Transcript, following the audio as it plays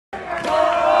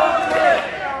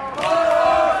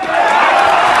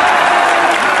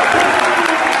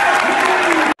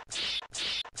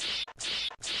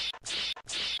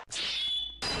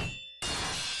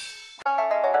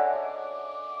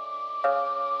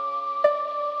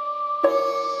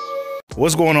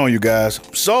What's going on, you guys?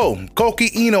 So, Koki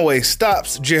Inoue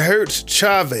stops Jheritz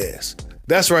Chavez.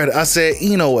 That's right, I said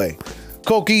Inoue.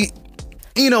 Koki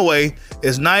Inoue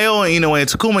is Naoya Inoue and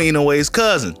Takuma Inoue's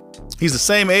cousin. He's the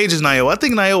same age as Naoya. I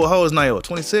think Naoya, how old is Naoya?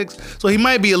 26? So he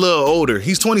might be a little older.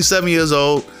 He's 27 years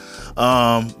old,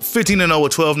 15-0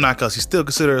 with 12 knockouts. He's still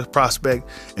considered a prospect,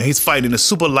 and he's fighting in the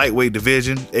super lightweight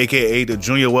division, aka the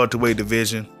junior welterweight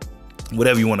division,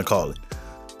 whatever you want to call it.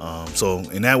 So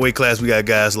in that weight class, we got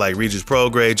guys like Regis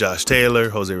Prograis, Josh Taylor,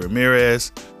 Jose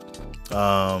Ramirez,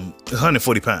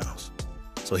 140 pounds.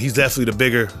 So he's definitely the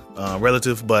bigger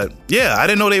relative. But yeah, I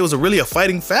didn't know they was really a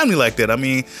fighting family like that. I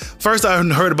mean, first I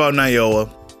heard about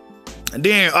Naoya, and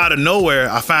then out of nowhere,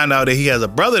 I found out that he has a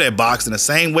brother that boxed in the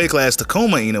same weight class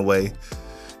Takuma Inoue.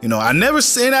 You know, I never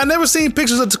seen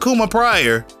pictures of Takuma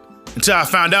prior until I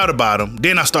found out about him.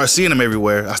 Then I start seeing him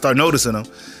everywhere. I start noticing him.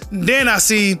 Then I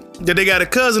see that they got a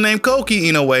cousin named Koki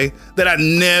Inoue that I'd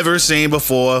never seen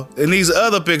before. And these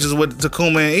other pictures with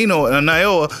Takuma and Inoue and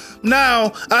Naoya,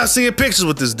 now I'm seeing pictures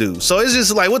with this dude. So it's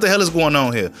just like, what the hell is going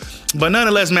on here? But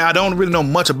nonetheless, man, I don't really know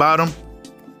much about him.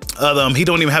 He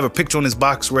don't even have a picture on his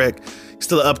box rec. He's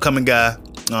still an upcoming guy.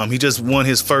 He just won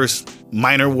his first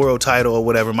minor world title or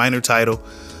whatever, minor title.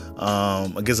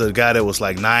 Against a guy that was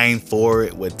like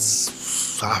 9-4 with,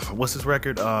 what's his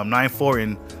record?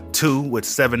 9-4-2 with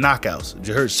 7 knockouts.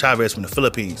 Jheritz Chavez from the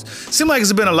Philippines. Seems like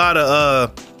it's been a lot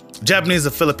of Japanese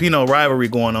and Filipino rivalry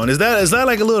going on. Is that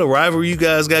like a little rivalry you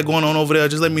guys got going on over there?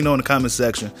 Just let me know in the comment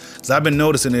section. Because I've been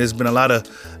noticing there's been a lot of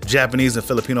Japanese and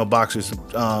Filipino boxers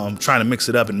trying to mix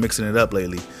it up and mixing it up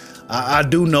lately. I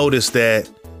do notice that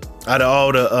out of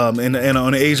all the on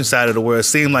the Asian side of the world, it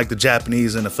seems like the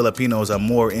Japanese and the Filipinos are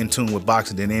more in tune with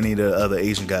boxing than any of the other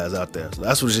Asian guys out there. So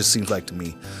that's what it just seems like to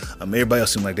me. Everybody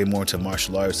else seems like they're more into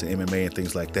martial arts and MMA and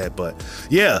things like that. But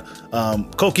yeah,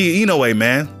 Koki Inoue,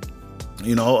 man,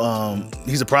 you know,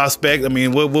 he's a prospect. I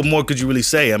mean, what more could you really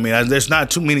say? I mean, there's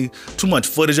not too much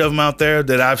footage of him out there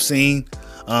that I've seen.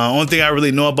 Only thing I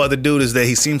really know about the dude is that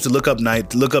he seems to look up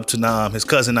to his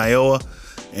cousin Naoya,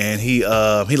 and he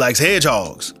likes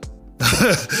hedgehogs.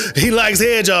 He likes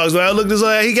hedgehogs. When I looked this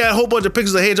way, he got a whole bunch of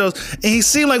pictures of hedgehogs, and he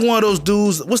seemed like one of those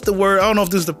dudes. What's the word? I don't know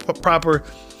if this is the proper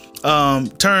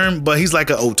term, but he's like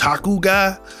an otaku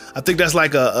guy. I think that's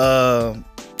like I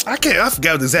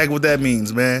forgot exactly what that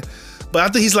means, man. But I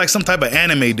think he's like some type of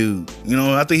anime dude. You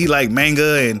know, I think he like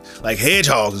manga and like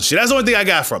hedgehogs and shit. That's the only thing I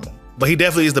got from him. But he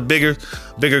definitely is the bigger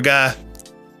guy.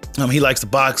 He likes to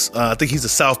box. I think he's a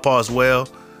southpaw as well.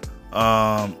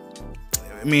 I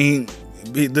mean,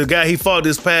 the guy he fought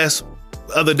this past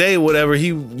other day, whatever, he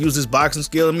used his boxing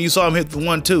skill. I mean, you saw him hit the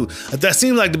 1-2. That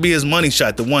seems like to be his money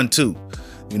shot, the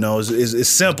 1-2. You know, it's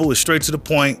simple, it's straight to the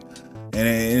point,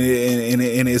 and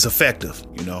it's effective,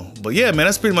 you know. But yeah, man,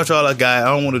 that's pretty much all I got.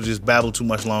 I don't want to just babble too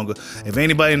much longer. If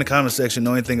anybody in the comment section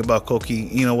know anything about Koki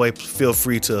Inoue, feel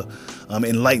free to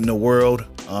enlighten the world.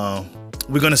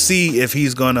 We're gonna see if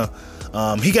he's gonna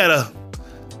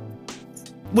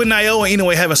with Naoya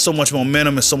Inoue having so much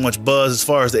momentum and so much buzz as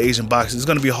far as the Asian boxing, it's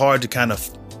going to be hard to kind of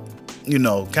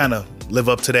live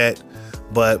up to that.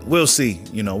 But we'll see,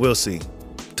 we'll see.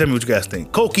 Tell me what you guys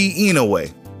think. Koki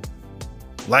Inoue.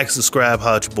 Like, subscribe,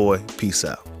 holla at your boy. Peace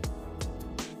out.